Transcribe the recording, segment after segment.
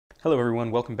Hello everyone,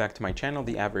 welcome back to my channel,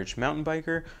 The Average Mountain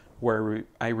Biker, where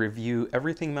I review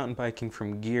everything mountain biking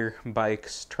from gear,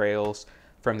 bikes, trails,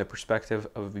 from the perspective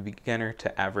of a beginner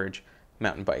to average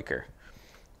mountain biker.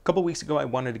 A couple weeks ago I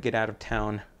wanted to get out of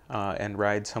town and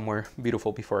ride somewhere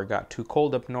beautiful before it got too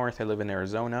cold up north. I live in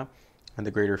Arizona in the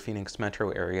greater Phoenix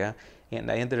metro area, and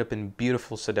I ended up in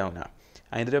beautiful Sedona.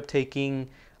 I ended up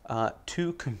taking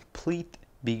two complete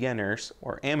beginners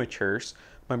or amateurs,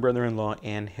 my brother-in-law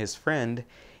and his friend,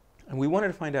 and we wanted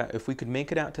to find out if we could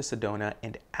make it out to Sedona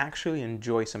and actually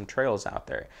enjoy some trails out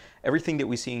there. Everything that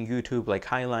we see in YouTube, like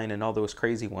Highline and all those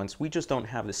crazy ones, we just don't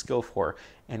have the skill for,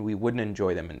 and we wouldn't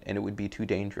enjoy them, and it would be too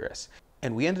dangerous.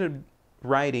 And we ended up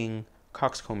riding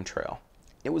Cockscomb Trail.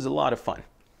 It was a lot of fun.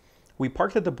 We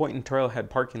parked at the Boynton Trailhead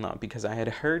parking lot because I had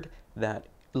heard that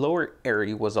Lower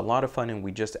Airie was a lot of fun and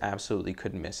we just absolutely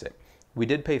couldn't miss it. We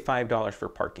did pay $5 for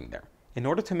parking there. In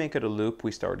order to make it a loop,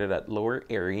 we started at Lower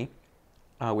Airie,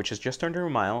 which is just under a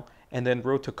mile, and then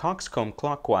rode to Cockscomb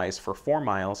clockwise for 4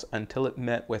 miles until it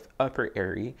met with Upper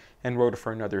Airie and rode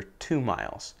for another 2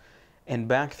 miles, and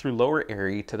back through Lower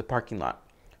Airie to the parking lot.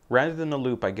 Rather than a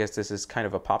loop, I guess this is kind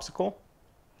of a popsicle.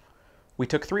 We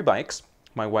took 3 bikes,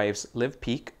 my wife's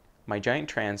Pique, my giant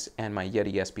Trance, and my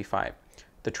Yeti SB5.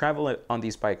 The travel on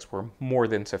these bikes were more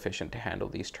than sufficient to handle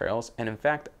these trails, and in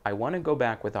fact, I want to go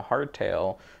back with a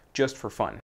hardtail just for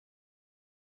fun.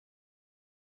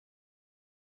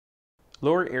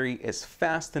 Lower Airie is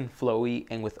fast and flowy,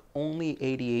 and with only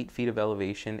 88 feet of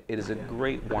elevation, it is a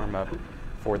great warm-up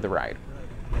for the ride.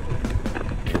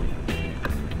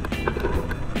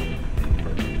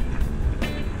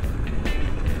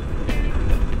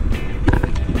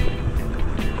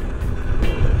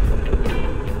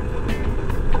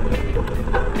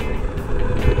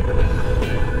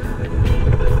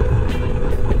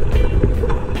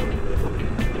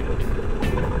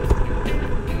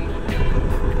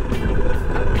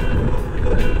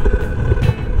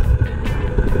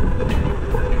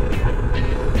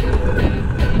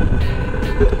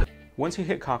 Once you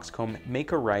hit Cockscomb,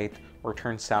 make a right or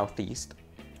turn southeast.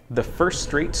 The first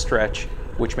straight stretch,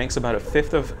 which makes about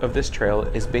 1/5 of this trail,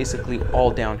 is basically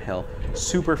all downhill.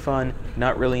 Super fun,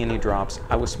 not really any drops.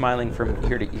 I was smiling from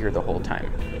ear to ear the whole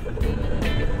time.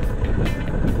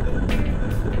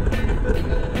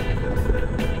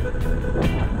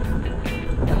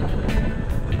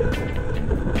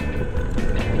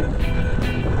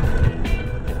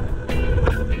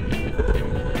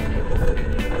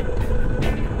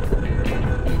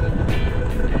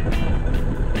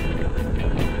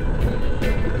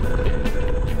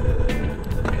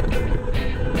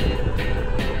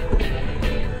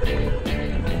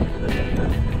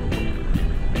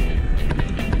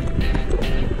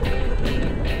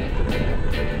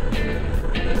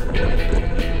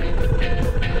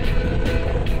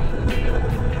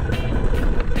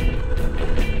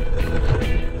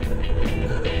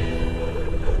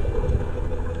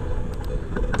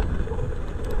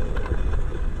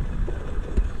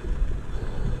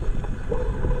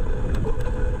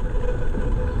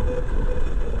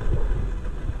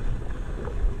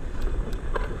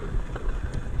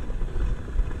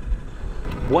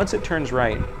 Once it turns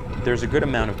right, there's a good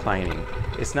amount of climbing.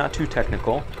 It's not too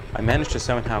technical. I managed to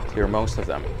somehow clear most of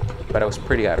them, but I was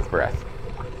pretty out of breath.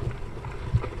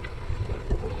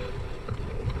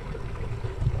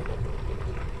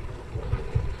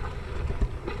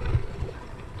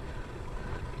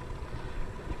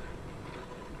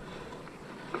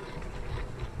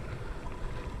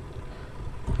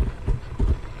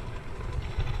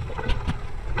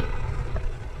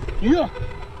 Yeah.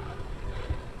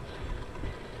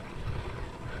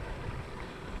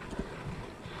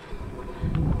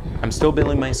 I'm still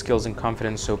building my skills and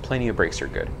confidence, so plenty of breaks are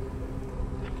good.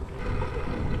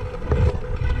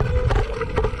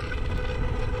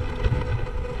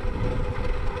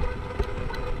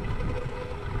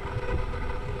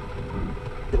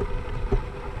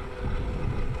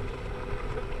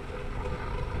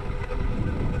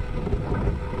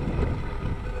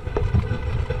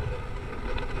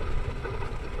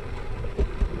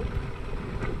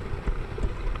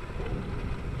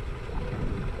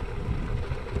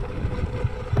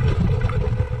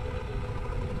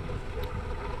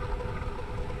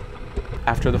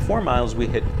 After the 4 miles, we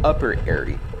hit Upper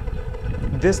Airie.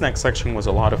 This next section was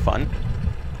a lot of fun.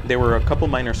 There were a couple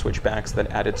minor switchbacks that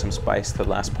added some spice to the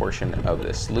last portion of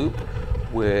this loop,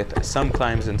 with some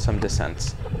climbs and some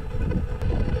descents.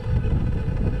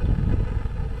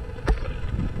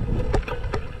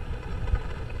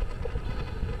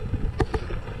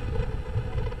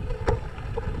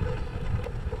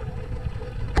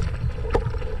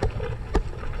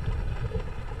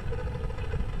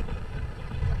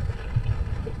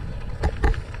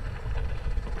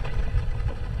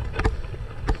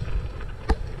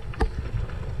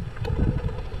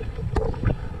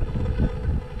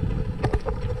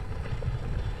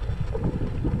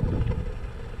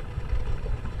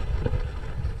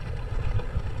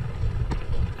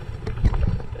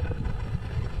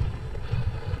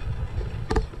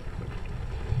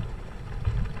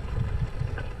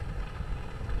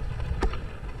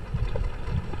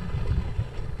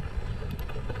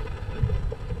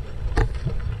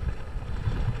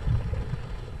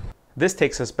 This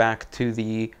takes us back to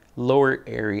the lower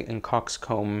Airie and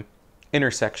Cockscomb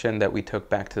intersection that we took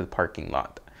back to the parking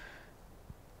lot.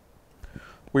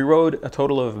 We rode a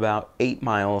total of about 8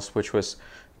 miles, which was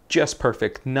just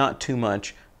perfect, not too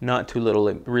much, not too little.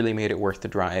 It really made it worth the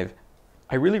drive.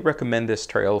 I really recommend this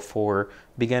trail for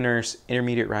beginners,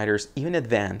 intermediate riders, even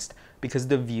advanced, because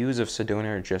the views of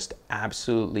Sedona are just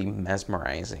absolutely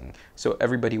mesmerizing. So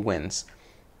everybody wins.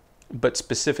 But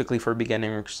specifically for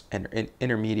beginners and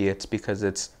intermediates, because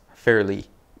it's fairly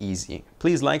easy.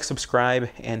 Please like, subscribe,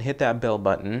 and hit that bell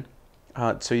button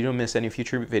so you don't miss any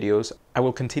future videos. I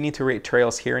will continue to rate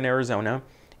trails here in Arizona,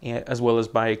 as well as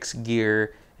bikes,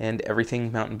 gear, and everything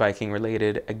mountain biking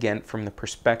related, again, from the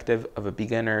perspective of a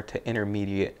beginner to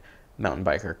intermediate mountain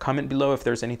biker. Comment below if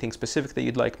there's anything specific that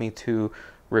you'd like me to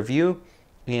review,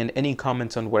 and any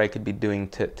comments on what I could be doing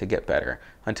to get better.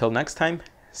 Until next time,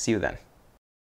 see you then.